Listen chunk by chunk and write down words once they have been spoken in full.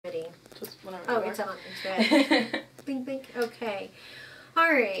It's on. It's red. Blink, blink. Okay. All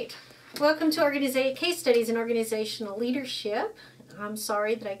right. Welcome to Case Studies in Organizational Leadership. I'm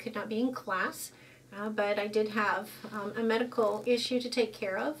sorry that I could not be in class, but I did have a medical issue to take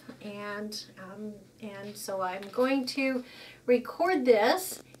care of, and so I'm going to record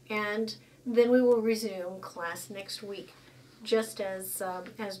this, and then we will resume class next week, just as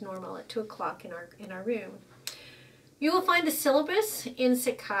normal at 2 o'clock in our room. You will find the syllabus in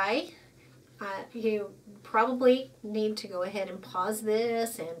Sakai. You probably need to go ahead and pause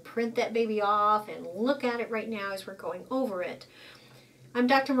this and print that baby off and look at it right now as we're going over it. I'm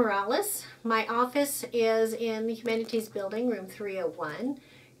Dr. Morales. My office is in the Humanities Building, room 301.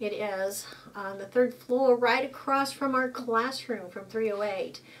 It is on the 3rd floor, right across from our classroom from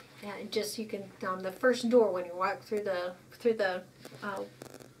 308. Just you can on the first door when you walk through the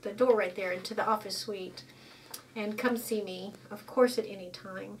door right there into the office suite. And come see me, of course, at any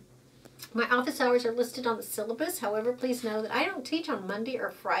time. My office hours are listed on the syllabus. However, please know that I don't teach on Monday or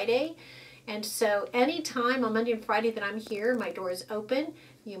Friday. And so any time on Monday and Friday that I'm here, my door is open.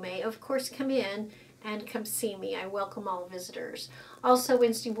 You may, of course, come in and come see me. I welcome all visitors. Also,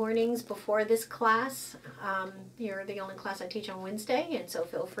 Wednesday mornings before this class, you're the only class I teach on Wednesday, and so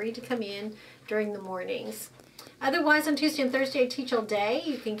feel free to come in during the mornings. Otherwise, on Tuesday and Thursday, I teach all day.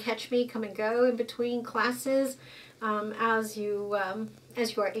 You can catch me, come and go in between classes as you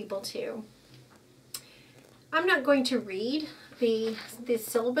are able to. I'm not going to read the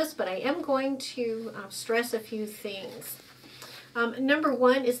syllabus, but I am going to stress a few things. Number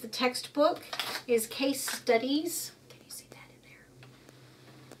one is the textbook, is case studies. Can you see that in there?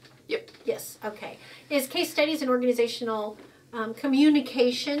 Yep. Yes, okay. Is case studies in organizational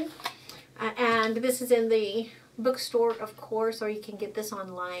communication. And this is in the bookstore, of course, or you can get this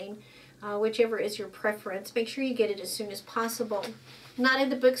online, whichever is your preference. Make sure you get it as soon as possible. Not in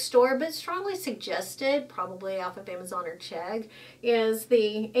the bookstore, but strongly suggested, probably off of Amazon or Chegg, is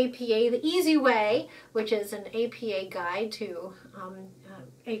the APA, The Easy Way, which is an APA guide to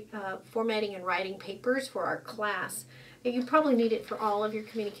formatting and writing papers for our class. You probably need it for all of your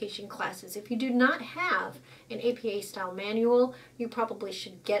communication classes. If you do not have an APA-style manual, you probably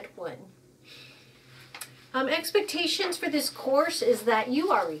should get one. Expectations for this course is that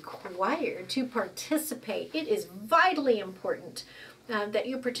you are required to participate. It is vitally important that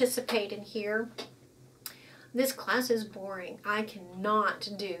you participate in here. This class is boring. I cannot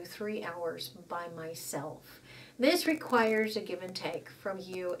do 3 hours by myself. This requires a give and take from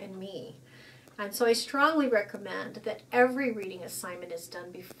you and me. And so I strongly recommend that every reading assignment is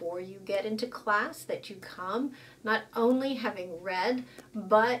done before you get into class, that you come not only having read,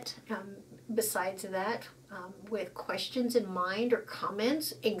 but besides that, with questions in mind or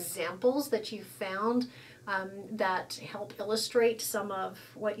comments, examples that you found that help illustrate some of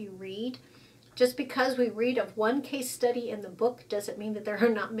what you read. Just because we read of one case study in the book doesn't mean that there are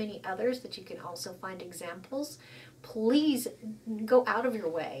not many others that you can also find examples. Please go out of your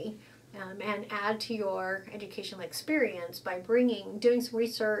way and add to your educational experience by doing some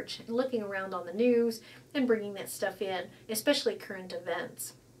research, looking around on the news, and bringing that stuff in, especially current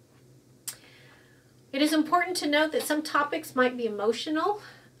events. It is important to note that some topics might be emotional,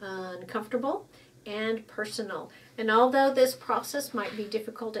 uncomfortable, and personal. And although this process might be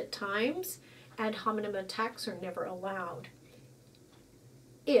difficult at times, ad hominem attacks are never allowed.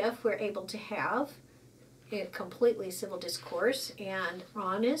 If we're able to have a completely civil discourse and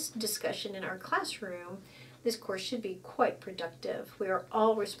honest discussion in our classroom, this course should be quite productive. We are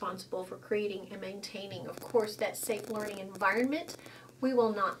all responsible for creating and maintaining, of course, that safe learning environment. We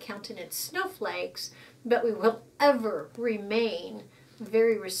will not countenance snowflakes, but we will ever remain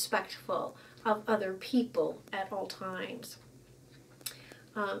very respectful of other people at all times.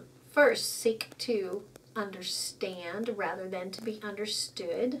 First, seek to understand rather than to be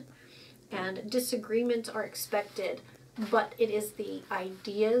understood. And disagreements are expected, but it is the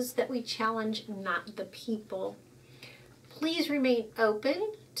ideas that we challenge, not the people. Please remain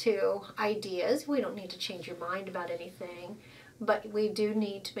open to ideas. We don't need to change your mind about anything, but we do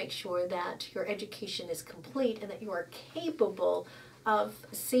need to make sure that your education is complete and that you are capable of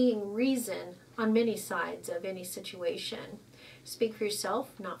seeing reason on many sides of any situation. Speak for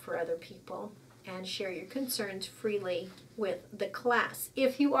yourself, not for other people, and share your concerns freely with the class.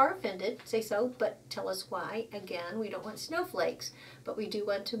 If you are offended, say so, but tell us why. Again, we don't want snowflakes, but we do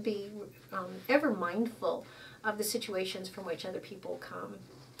want to be ever mindful of the situations from which other people come.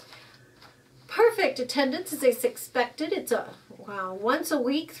 Perfect attendance is as expected. It's a once a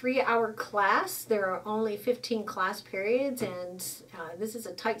week, 3-hour class. There are only 15 class periods, and this is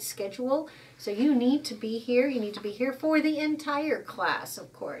a tight schedule. So you need to be here. You need to be here for the entire class,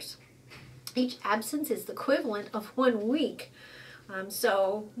 of course. Each absence is the equivalent of 1 week.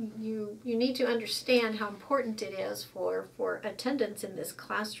 So you need to understand how important it is for attendance in this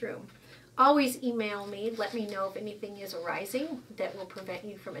classroom. Always email me, let me know if anything is arising that will prevent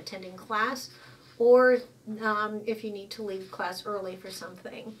you from attending class, or if you need to leave class early for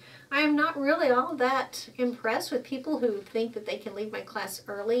something. I am not really all that impressed with people who think that they can leave my class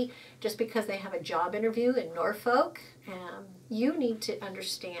early just because they have a job interview in Norfolk. You need to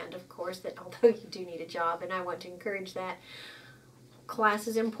understand, of course, that although you do need a job, and I want to encourage that, class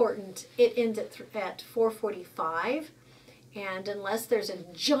is important. It ends at 4:45, and unless there's a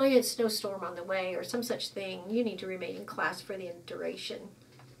giant snowstorm on the way or some such thing, you need to remain in class for the duration.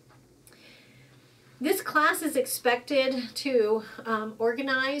 This class is expected to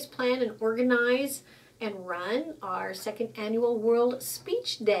plan and organize and run our second annual World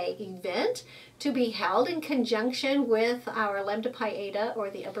Speech Day event, to be held in conjunction with our Lambda Pi Eta,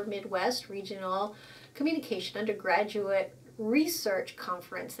 or the Upper Midwest Regional Communication Undergraduate Research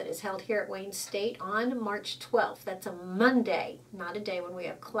Conference that is held here at Wayne State on March 12th. That's a Monday, not a day when we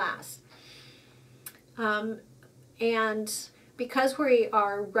have class. And because we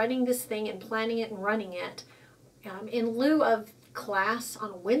are running this thing and planning it and running it, in lieu of class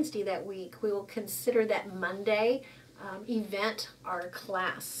on Wednesday that week, we will consider that Monday event our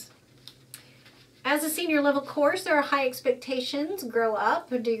class. As a senior level course, there are high expectations. Grow up,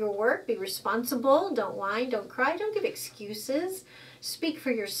 do your work, be responsible, don't whine, don't cry, don't give excuses. Speak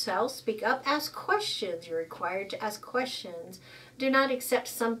for yourself, speak up, ask questions. You're required to ask questions. Do not accept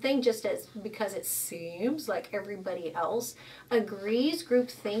something just because it seems like everybody else agrees.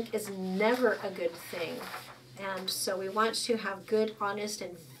 Groupthink is never a good thing. And so we want to have good, honest,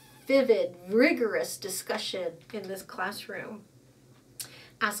 and vivid, rigorous discussion in this classroom.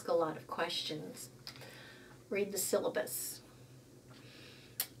 Ask a lot of questions. Read the syllabus.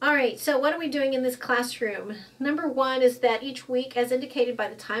 All right, so what are we doing in this classroom? Number one is that each week, as indicated by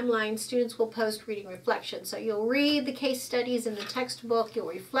the timeline, students will post reading reflection. So you'll read the case studies in the textbook, you'll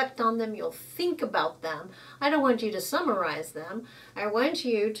reflect on them, you'll think about them. I don't want you to summarize them. I want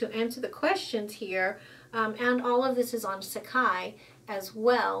you to answer the questions here, and all of this is on Sakai as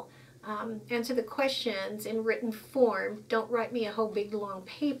well. Answer the questions in written form. Don't write me a whole big long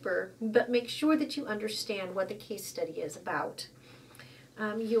paper, but make sure that you understand what the case study is about.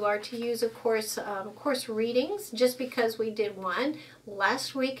 You are to use, of course, course readings. Just because we did one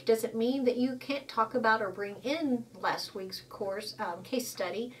last week doesn't mean that you can't talk about or bring in last week's course case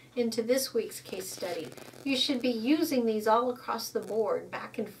study into this week's case study. You should be using these all across the board,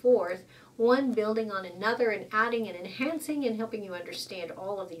 back and forth, one building on another and adding and enhancing and helping you understand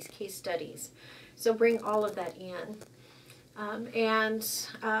all of these case studies. So bring all of that in. I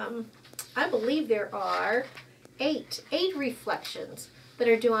believe there are eight reflections that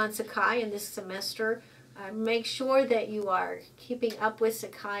are due on Sakai in this semester. Make sure that you are keeping up with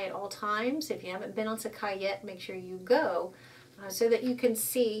Sakai at all times. If you haven't been on Sakai yet, make sure you go so that you can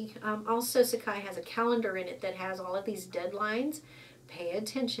see. Also, Sakai has a calendar in it that has all of these deadlines. Pay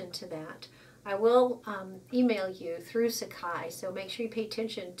attention to that. I will email you through Sakai, so make sure you pay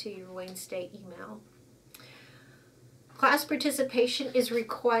attention to your Wayne State email. Class participation is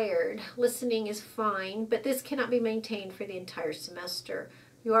required. Listening is fine, but this cannot be maintained for the entire semester.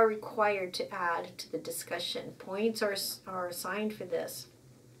 You are required to add to the discussion. Points are assigned for this.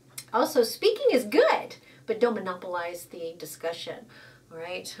 Also, speaking is good, but don't monopolize the discussion. All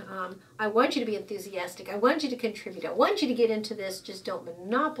right. I want you to be enthusiastic. I want you to contribute. I want you to get into this. Just don't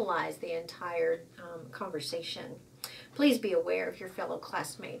monopolize the entire conversation. Please be aware of your fellow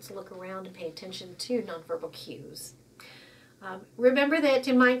classmates. Look around and pay attention to nonverbal cues. Remember that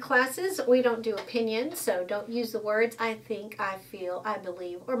in my classes, we don't do opinions, so don't use the words I think, I feel, I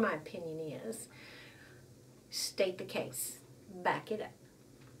believe, or my opinion is. State the case. Back it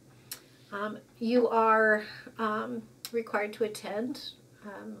up. You are required to attend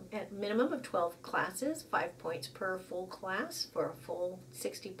at minimum of 12 classes, 5 points per full class for a full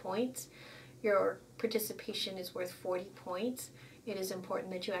 60 points. Your participation is worth 40 points. It is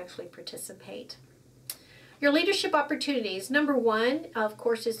important that you actually participate. Your leadership opportunities. Number one, of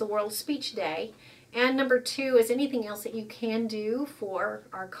course, is the World Speech Day. And number two is anything else that you can do for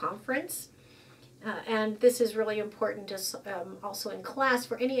our conference. And this is really important just also in class,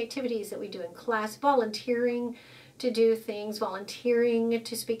 for any activities that we do in class. Volunteering to do things, volunteering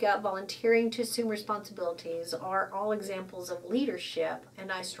to speak up, volunteering to assume responsibilities are all examples of leadership,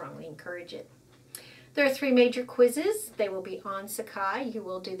 and I strongly encourage it. There are 3 major quizzes. They will be on Sakai. You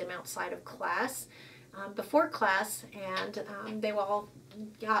will do them outside of class. Before class, and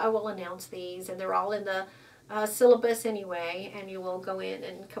I will announce these, and they're all in the syllabus anyway, and you will go in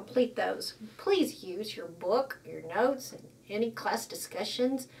and complete those. Please use your book, your notes, and any class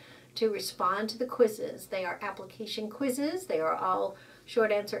discussions to respond to the quizzes. They are application quizzes. They are all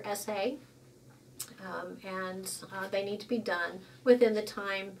short answer essay, and they need to be done within the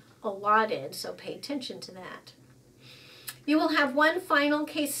time allotted, so pay attention to that. You will have one final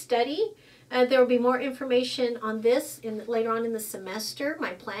case study. There will be more information on this later on in the semester.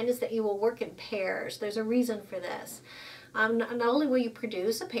 My plan is that you will work in pairs. There's a reason for this. Not only will you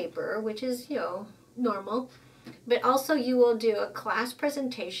produce a paper, which is, normal, but also you will do a class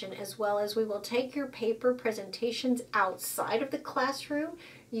presentation, as well as we will take your paper presentations outside of the classroom.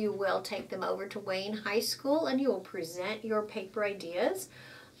 You will take them over to Wayne High School and you will present your paper ideas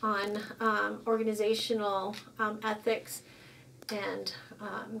on organizational ethics and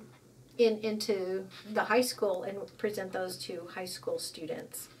into the high school and present those to high school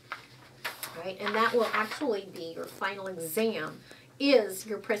students. Right? And that will actually be your final exam, is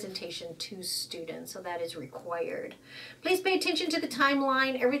your presentation to students, so that is required. Please pay attention to the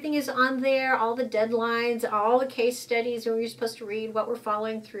timeline. Everything is on there, all the deadlines, all the case studies, and you're supposed to read what we're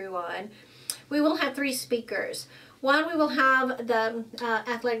following through on. We will have 3 speakers. One, we will have the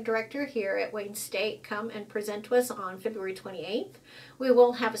athletic director here at Wayne State come and present to us on February 28th. We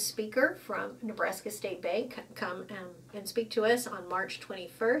will have a speaker from Nebraska State Bank come and speak to us on March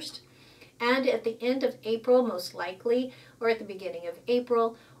 21st. And at the end of April, most likely, or at the beginning of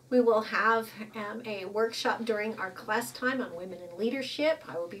April, we will have a workshop during our class time on women in leadership.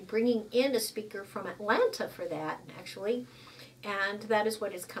 I will be bringing in a speaker from Atlanta for that, actually. And that is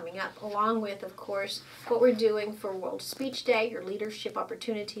what is coming up, along with, of course, what we're doing for World Speech Day, your leadership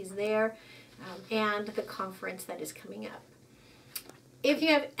opportunities there, and the conference that is coming up. If you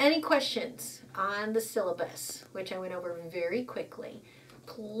have any questions on the syllabus, which I went over very quickly,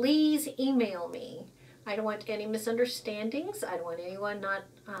 please email me. I don't want any misunderstandings. I don't want anyone not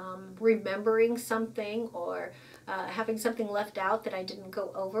remembering something or having something left out that I didn't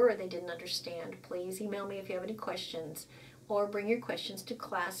go over or they didn't understand. Please email me if you have any questions, or bring your questions to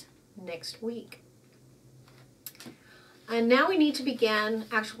class next week. And now we need to begin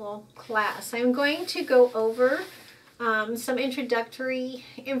actual class. I'm going to go over some introductory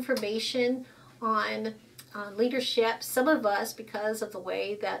information on leadership. Some of us, because of the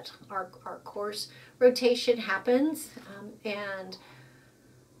way that our course rotation happens and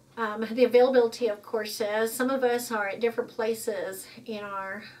the availability of courses, some of us are at different places in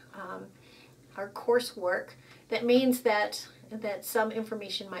our coursework. That means that some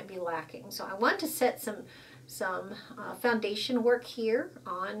information might be lacking. So I want to set some foundation work here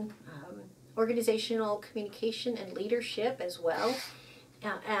on organizational communication and leadership as well,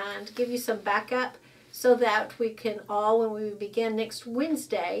 and give you some backup so that we can all, when we begin next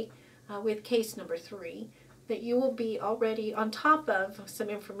Wednesday with case number 3, that you will be already on top of some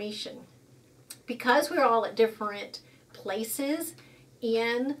information. Because we're all at different places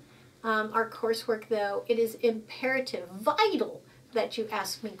in our coursework, though, it is imperative, vital, that you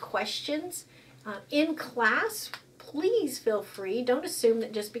ask me questions in class. Please feel free. Don't assume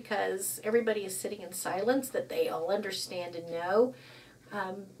that just because everybody is sitting in silence that they all understand and know.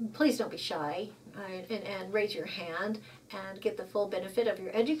 Please don't be shy and raise your hand and get the full benefit of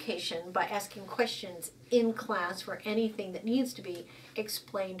your education by asking questions in class for anything that needs to be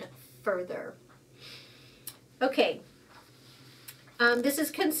explained further. Okay. This is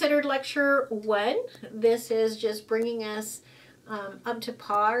considered lecture 1. This is just bringing us up to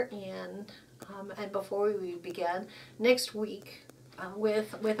par and before we begin next week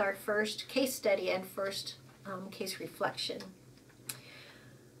with our first case study and first case reflection.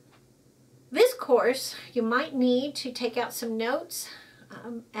 This course, you might need to take out some notes,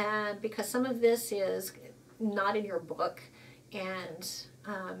 and because some of this is not in your book, and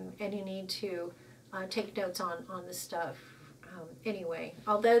you need to take notes on this stuff. Anyway,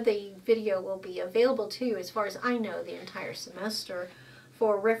 although the video will be available to you, as far as I know, the entire semester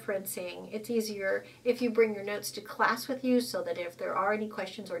for referencing, it's easier if you bring your notes to class with you, so that if there are any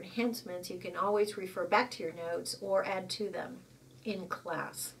questions or enhancements, you can always refer back to your notes or add to them in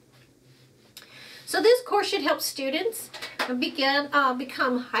class. So this course should help students become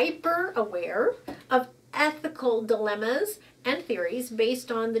hyper aware of ethical dilemmas and theories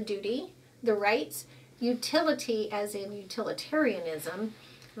based on the duty, the rights, utility as in utilitarianism,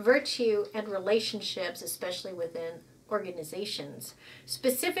 virtue, and relationships, especially within organizations.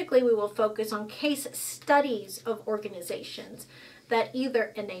 Specifically, we will focus on case studies of organizations that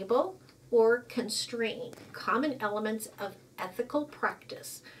either enable or constrain common elements of ethical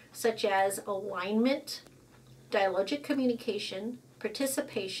practice, such as alignment, dialogic communication,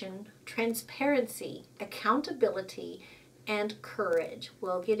 participation, transparency, accountability, and courage.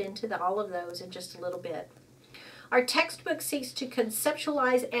 We'll get into all of those in just a little bit. Our textbook seeks to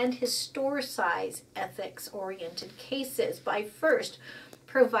conceptualize and historicize ethics-oriented cases by first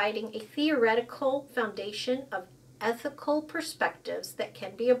providing a theoretical foundation of ethical perspectives that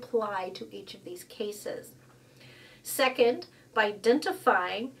can be applied to each of these cases. Second, by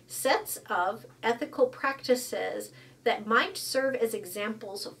identifying sets of ethical practices that might serve as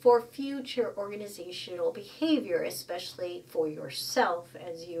examples for future organizational behavior, especially for yourself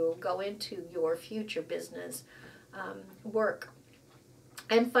as you go into your future business work.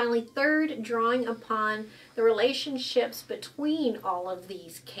 And finally, third, drawing upon the relationships between all of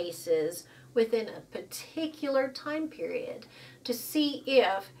these cases within a particular time period to see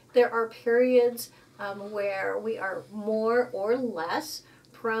if there are periods where we are more or less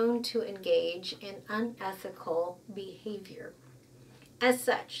prone to engage in unethical behavior. As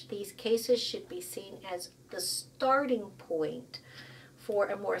such, these cases should be seen as the starting point for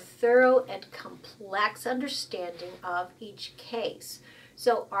a more thorough and complex understanding of each case.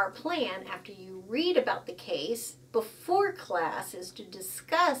 So our plan, after you read about the case before class, is to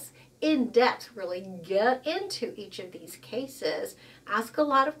discuss in depth, really get into each of these cases, ask a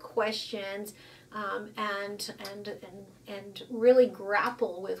lot of questions, and really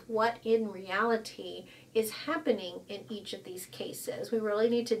grapple with what in reality is happening in each of these cases. We really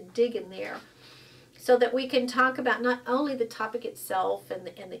need to dig in there so that we can talk about not only the topic itself and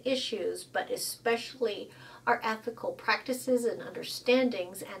the issues, but especially our ethical practices and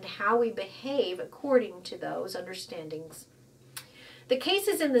understandings and how we behave according to those understandings. The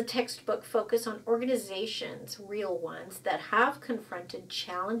cases in the textbook focus on organizations, real ones, that have confronted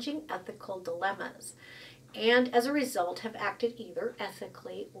challenging ethical dilemmas and as a result have acted either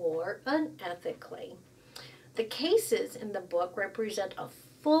ethically or unethically. The cases in the book represent a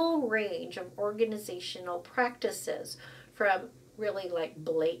full range of organizational practices, from really like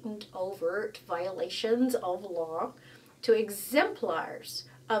blatant, overt violations of law to exemplars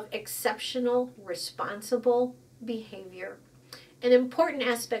of exceptional, responsible behavior. An important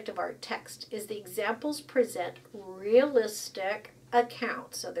aspect of our text is the examples present realistic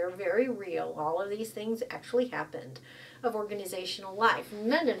accounts, so they're very real. All of these things actually happened, of organizational life.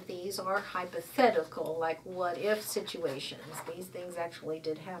 None of these are hypothetical, like what-if situations. These things actually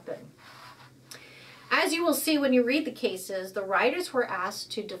did happen. As you will see when you read the cases, the writers were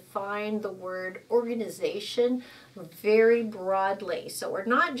asked to define the word organization very broadly. So we're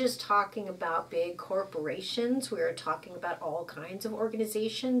not just talking about big corporations. We're talking about all kinds of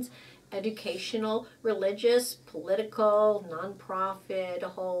organizations: educational, religious, political, nonprofit, the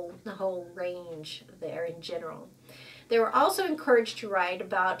whole range there in general. They were also encouraged to write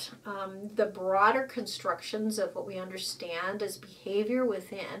about the broader constructions of what we understand as behavior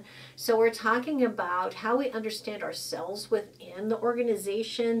within. So we're talking about how we understand ourselves within the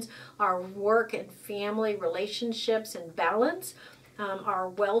organizations, our work and family relationships and balance, our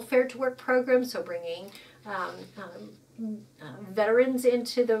welfare to work program, so bringing veterans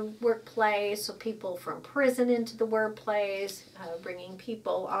into the workplace, so people from prison into the workplace, bringing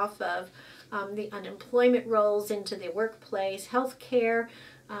people off of the unemployment rolls into the workplace, healthcare,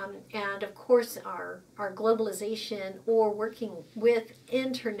 and of course our globalization, or working with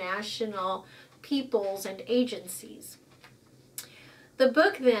international peoples and agencies. The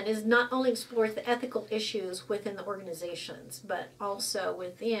book then is not only explores the ethical issues within the organizations, but also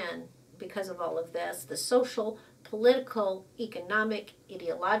within, because of all of this, the social, political, economic,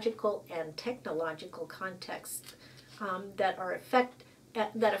 ideological, and technological contexts that affect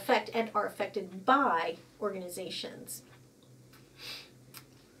and are affected by organizations.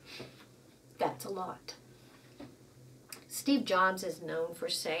 That's a lot. Steve Jobs is known for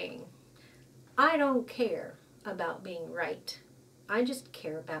saying, "I don't care about being right. I just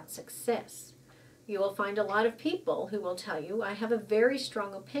care about success." You will find a lot of people who will tell you, "I have a very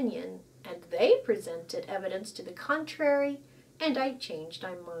strong opinion, and they presented evidence to the contrary, and I changed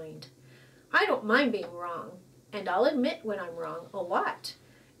my mind. I don't mind being wrong, and I'll admit when I'm wrong a lot.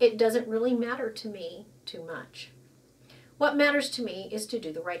 It doesn't really matter to me too much. What matters to me is to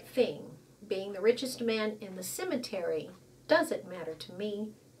do the right thing. Being the richest man in the cemetery doesn't matter to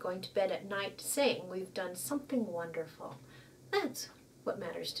me. Going to bed at night saying we've done something wonderful. That's what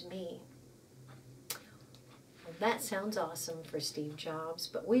matters to me." Well, that sounds awesome for Steve Jobs,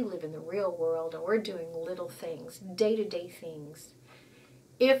 but we live in the real world and we're doing little things, day-to-day things.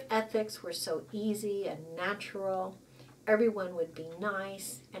 If ethics were so easy and natural, everyone would be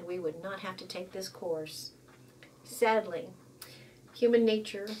nice and we would not have to take this course. Sadly, human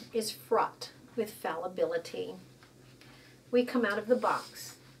nature is fraught with fallibility. We come out of the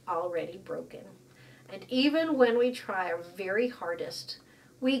box already broken. And even when we try our very hardest,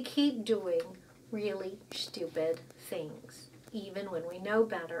 we keep doing really stupid things, even when we know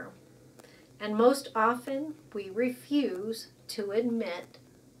better. And most often, we refuse to admit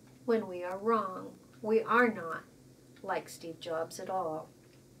when we are wrong. We are not like Steve Jobs at all.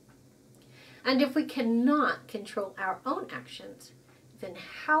 And if we cannot control our own actions, then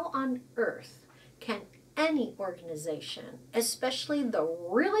how on earth can any organization, especially the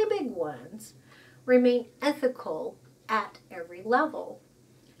really big ones, remain ethical at every level?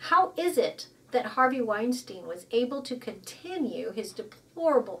 How is it that Harvey Weinstein was able to continue his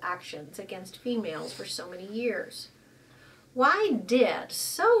deplorable actions against females for so many years? Why did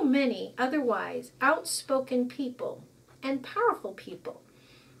so many otherwise outspoken people and powerful people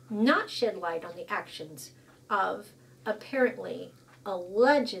not shed light on the actions of apparently,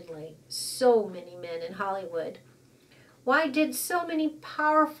 allegedly, so many men in Hollywood? Why did so many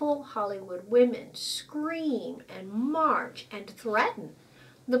powerful Hollywood women scream and march and threaten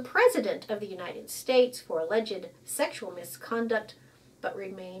the President of the United States for alleged sexual misconduct, but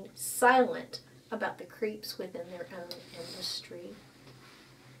remain silent about the creeps within their own industry?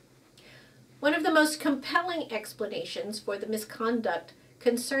 One of the most compelling explanations for the misconduct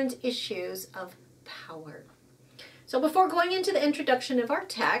concerns issues of power. So before going into the introduction of our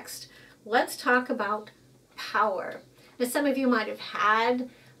text, let's talk about power. Now, some of you might have had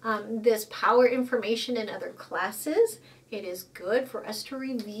this power information in other classes. It is good for us to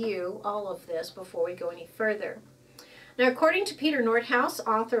review all of this before we go any further. Now, according to Peter Nordhaus,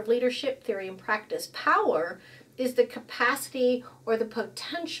 author of Leadership Theory and Practice, power is the capacity or the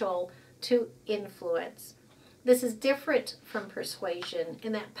potential to influence. This is different from persuasion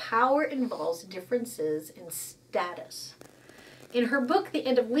in that power involves differences in status. In her book, The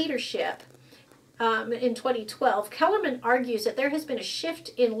End of Leadership, in 2012, Kellerman argues that there has been a shift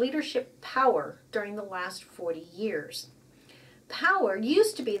in leadership power during the last 40 years. Power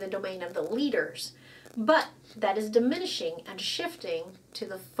used to be the domain of the leaders, but that is diminishing and shifting to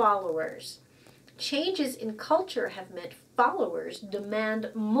the followers. Changes in culture have meant followers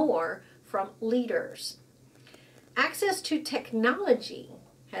demand more from leaders. Access to technology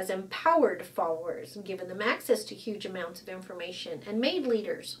has empowered followers, given them access to huge amounts of information, and made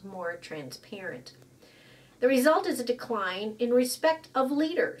leaders more transparent. The result is a decline in respect of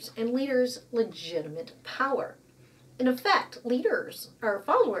leaders and leaders' legitimate power. In effect, leaders or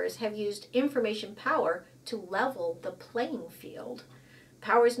followers have used information power to level the playing field.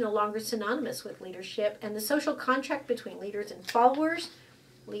 Power is no longer synonymous with leadership, and the social contract between leaders and followers,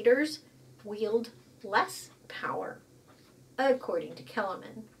 leaders wield less power, according to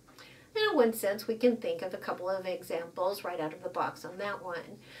Kellerman. In one sense, we can think of a couple of examples right out of the box on that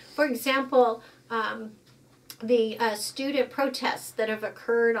one. For example, the student protests that have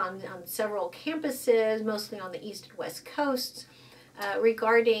occurred on several campuses, mostly on the East and West Coasts,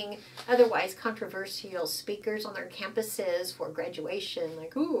 regarding otherwise controversial speakers on their campuses for graduation.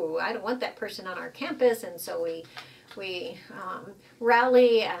 Like, ooh, I don't want that person on our campus, and so we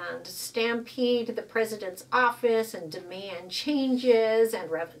rally and stampede the president's office and demand changes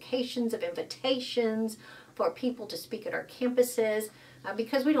and revocations of invitations for people to speak at our campuses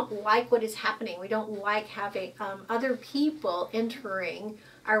because we don't like what is happening. We don't like having other people entering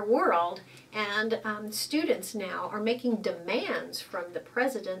our world, and students now are making demands from the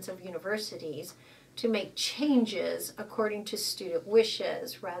presidents of universities to make changes according to student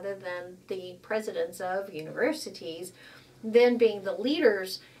wishes, rather than the presidents of universities then being the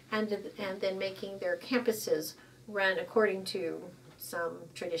leaders and then making their campuses run according to some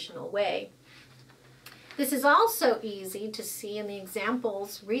traditional way. This is also easy to see in the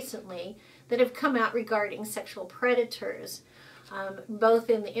examples recently that have come out regarding sexual predators, both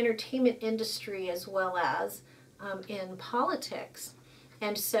in the entertainment industry as well as in politics.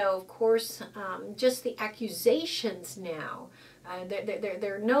 And so, of course, just the accusations now,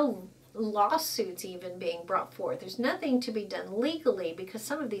 there are no lawsuits even being brought forth. There's nothing to be done legally because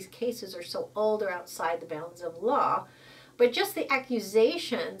some of these cases are so old or outside the bounds of law. But just the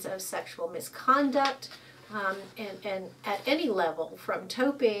accusations of sexual misconduct and at any level, from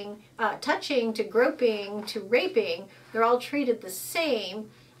touching to groping to raping, they're all treated the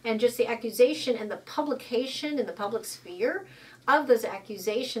same. And just the accusation and the publication in the public sphere of those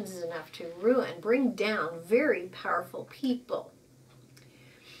accusations is enough to bring down very powerful people.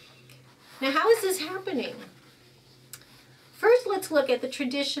 Now, how is this happening? First, let's look at the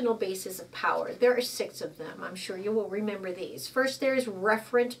traditional bases of power. There are 6 of them. I'm sure you will remember these. First, there is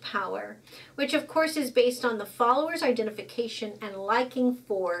referent power, which of course is based on the follower's identification and liking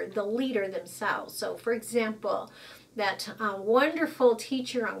for the leader themselves. So, for example, that wonderful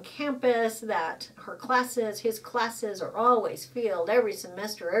teacher on campus that his classes are always filled every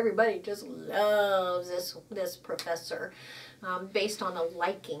semester. Everybody just loves this professor based on a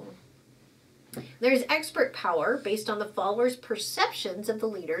liking. There's expert power based on the followers' perceptions of the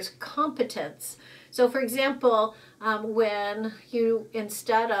leader's competence. So, for example, when you,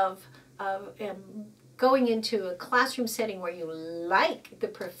 instead of going into a classroom setting where you like the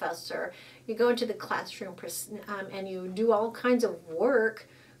professor, you go into the classroom and you do all kinds of work,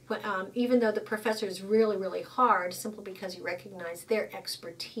 even though the professor is really, really hard, simply because you recognize their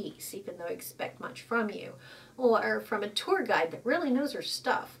expertise, even though they expect much from you. Or from a tour guide that really knows her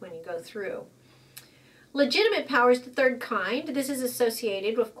stuff when you go through. Legitimate power is the third kind. This is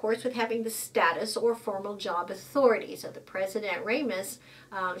associated, of course, with having the status or formal job authority. So the president, Ramus,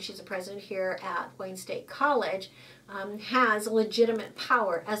 she's a president here at Wayne State College, has legitimate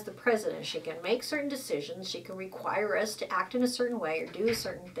power as the president. She can make certain decisions. She can require us to act in a certain way or do a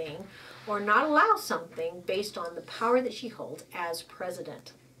certain thing or not allow something based on the power that she holds as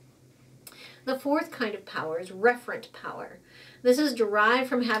president. The fourth kind of power is referent power. This is derived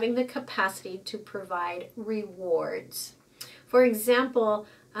from having the capacity to provide rewards. For example,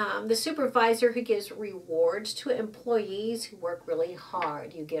 the supervisor who gives rewards to employees who work really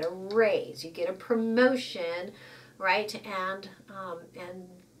hard. You get a raise, you get a promotion, right? And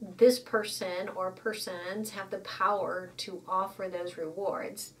this person or persons have the power to offer those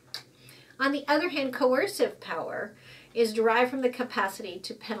rewards. On the other hand, coercive power is derived from the capacity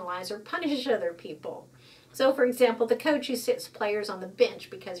to penalize or punish other people. So, for example, the coach who sits players on the bench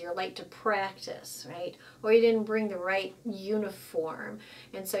because you're late to practice, right? Or you didn't bring the right uniform,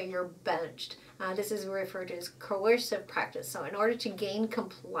 and so you're benched. This is referred to as coercive practice. So in order to gain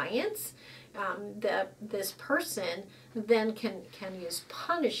compliance, this person then can use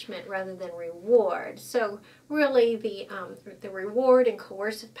punishment rather than reward. So really the reward and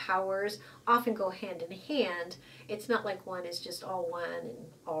coercive powers often go hand in hand. It's not like one is just all one and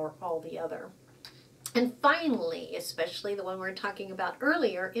all the other. And finally, especially the one we were talking about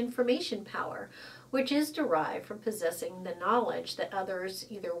earlier, information power, which is derived from possessing the knowledge that others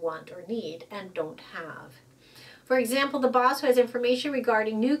either want or need and don't have. For example, the boss who has information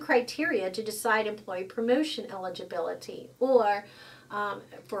regarding new criteria to decide employee promotion eligibility. Or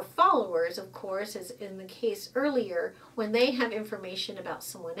for followers, of course, as in the case earlier, when they have information about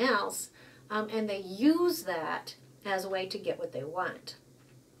someone else and they use that as a way to get what they want.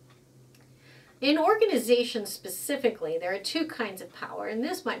 In organizations specifically, there are two kinds of power, and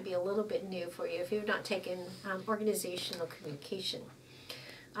this might be a little bit new for you if you've not taken organizational communication.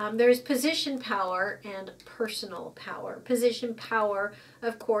 There's position power and personal power. Position power,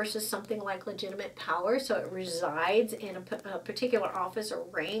 of course, is something like legitimate power, so it resides in a particular office or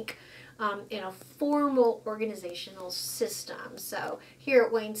rank in a formal organizational system. So here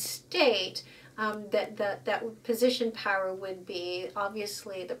at Wayne State, that position power would be,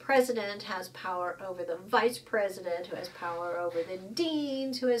 obviously, the president has power over the vice president, who has power over the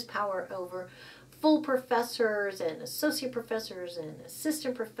deans, who has power over full professors and associate professors and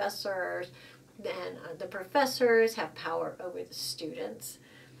assistant professors. Then the professors have power over the students,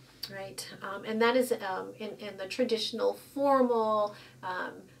 right? And that is in the traditional formal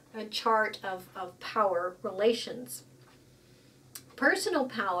chart of power relations. Personal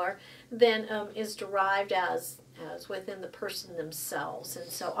power then is derived as within the person themselves. And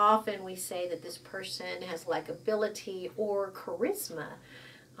so often we say that this person has likability or charisma,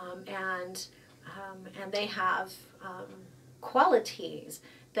 and they have qualities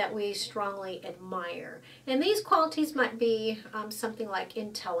that we strongly admire. And these qualities might be something like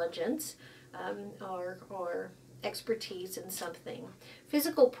intelligence or expertise in something.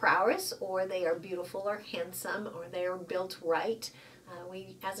 Physical prowess, or they are beautiful or handsome, or they are built right.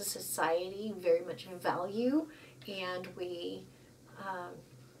 We, as a society, very much value, and we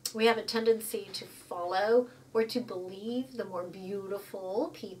have a tendency to follow or to believe the more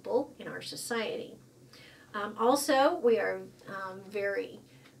beautiful people in our society. Also, we are very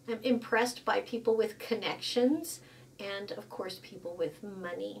impressed by people with connections and, of course, people with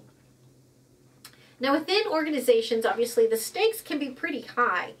money. Now, within organizations, obviously, the stakes can be pretty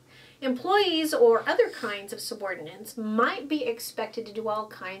high. Employees or other kinds of subordinates might be expected to do all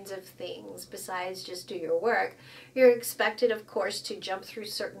kinds of things besides just do your work. You're expected, of course, to jump through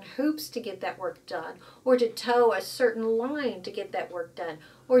certain hoops to get that work done, or to toe a certain line to get that work done,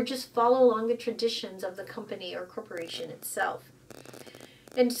 or just follow along the traditions of the company or corporation itself.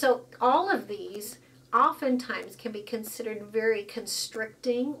 And so all of these oftentimes can be considered very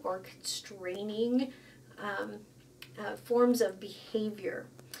constricting or constraining forms of behavior.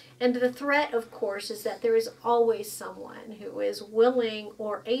 And the threat, of course, is that there is always someone who is willing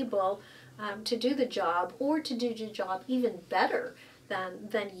or able to do the job, or to do the job even better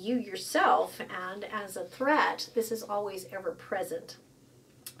than you yourself. And as a threat, this is always ever present.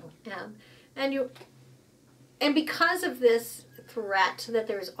 And because of this threat that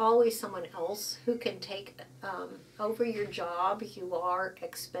there's always someone else who can take over your job, you are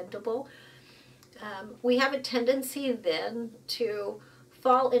expendable. We have a tendency then to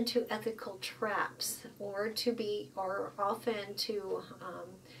fall into ethical traps, or often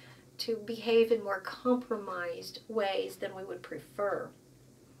to behave in more compromised ways than we would prefer.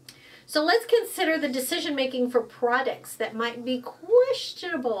 So let's consider the decision making for products that might be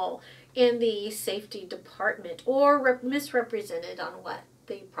questionable in the safety department, or misrepresented on what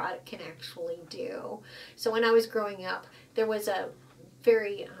the product can actually do. So when I was growing up, there was a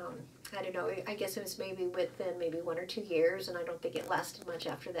very I don't know, I guess it was maybe within maybe 1 or 2 years, and I don't think it lasted much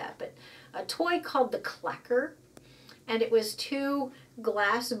after that, but a toy called the Clacker, and it was 2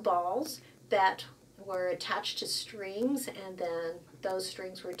 glass balls that were attached to strings, and then those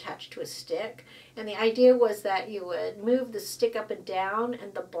strings were attached to a stick. And the idea was that you would move the stick up and down,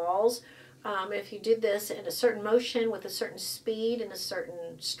 and the balls, if you did this in a certain motion with a certain speed and a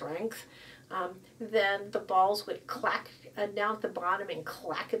certain strength, then the balls would clack down at the bottom and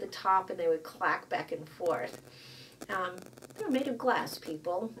clack at the top, and they would clack back and forth. They were made of glass,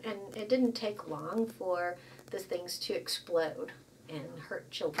 people, and it didn't take long for the things to explode and hurt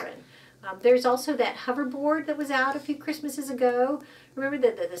children. There's also that hoverboard that was out a few Christmases ago. Remember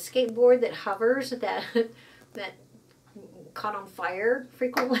the skateboard that hovers, that caught on fire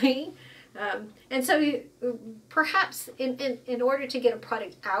frequently? And so perhaps in order to get a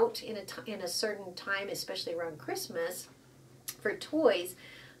product out in a certain time, especially around Christmas, for toys,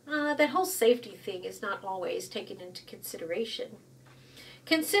 that whole safety thing is not always taken into consideration.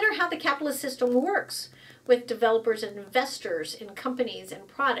 Consider how the capitalist system works with developers and investors in companies and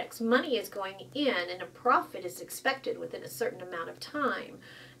products. Money is going in, and a profit is expected within a certain amount of time.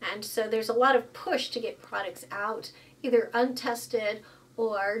 And so there's a lot of push to get products out, either untested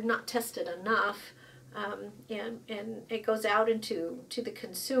or not tested enough, and it goes out to the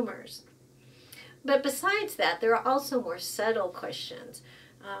consumers. But besides that, there are also more subtle questions,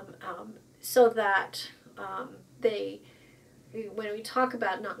 so that when we talk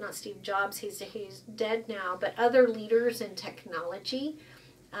about not Steve Jobs, he's dead now, but other leaders in technology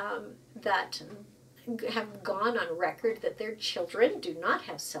that have gone on record that their children do not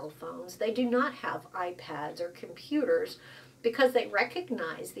have cell phones, they do not have iPads or computers, because they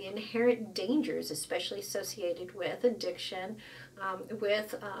recognize the inherent dangers, especially associated with addiction,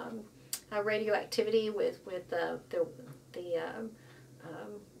 with radioactivity, with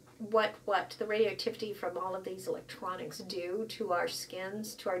what the radioactivity from all of these electronics do to our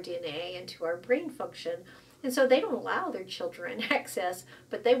skins, to our DNA, and to our brain function. And so they don't allow their children access,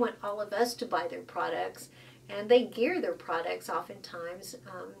 but they want all of us to buy their products, and they gear their products oftentimes,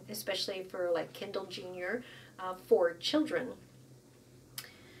 especially for like Kindle Junior, for children.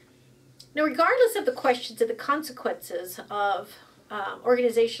 Now, regardless of the questions and the consequences of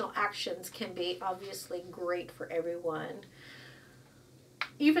organizational actions can be obviously great for everyone.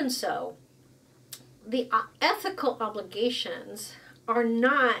 Even so, the ethical obligations are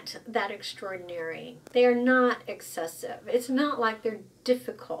not that extraordinary. They are not excessive. It's not like they're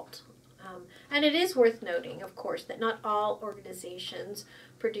difficult. And it is worth noting, of course, that not all organizations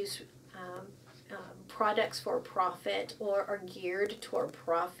produce products for profit or are geared toward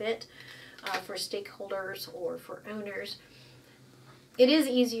profit for stakeholders or for owners. It is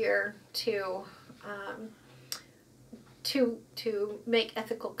easier to make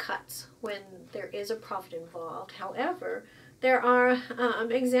ethical cuts when there is a profit involved. However, there are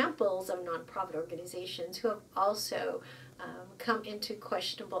examples of nonprofit organizations who have also come into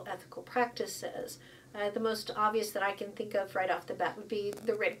questionable ethical practices. The most obvious that I can think of right off the bat would be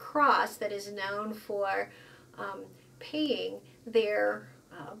the Red Cross, that is known for paying their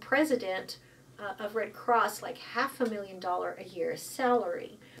president of Red Cross like $500,000 a year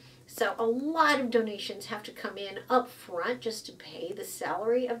salary. So a lot of donations have to come in up front just to pay the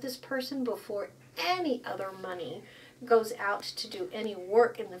salary of this person before any other money goes out to do any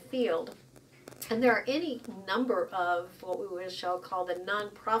work in the field. And there are any number of what we shall call the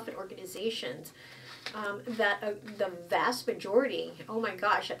nonprofit organizations that the vast majority, oh my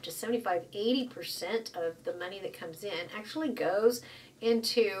gosh, up to 75–80% of the money that comes in actually goes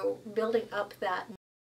into building up that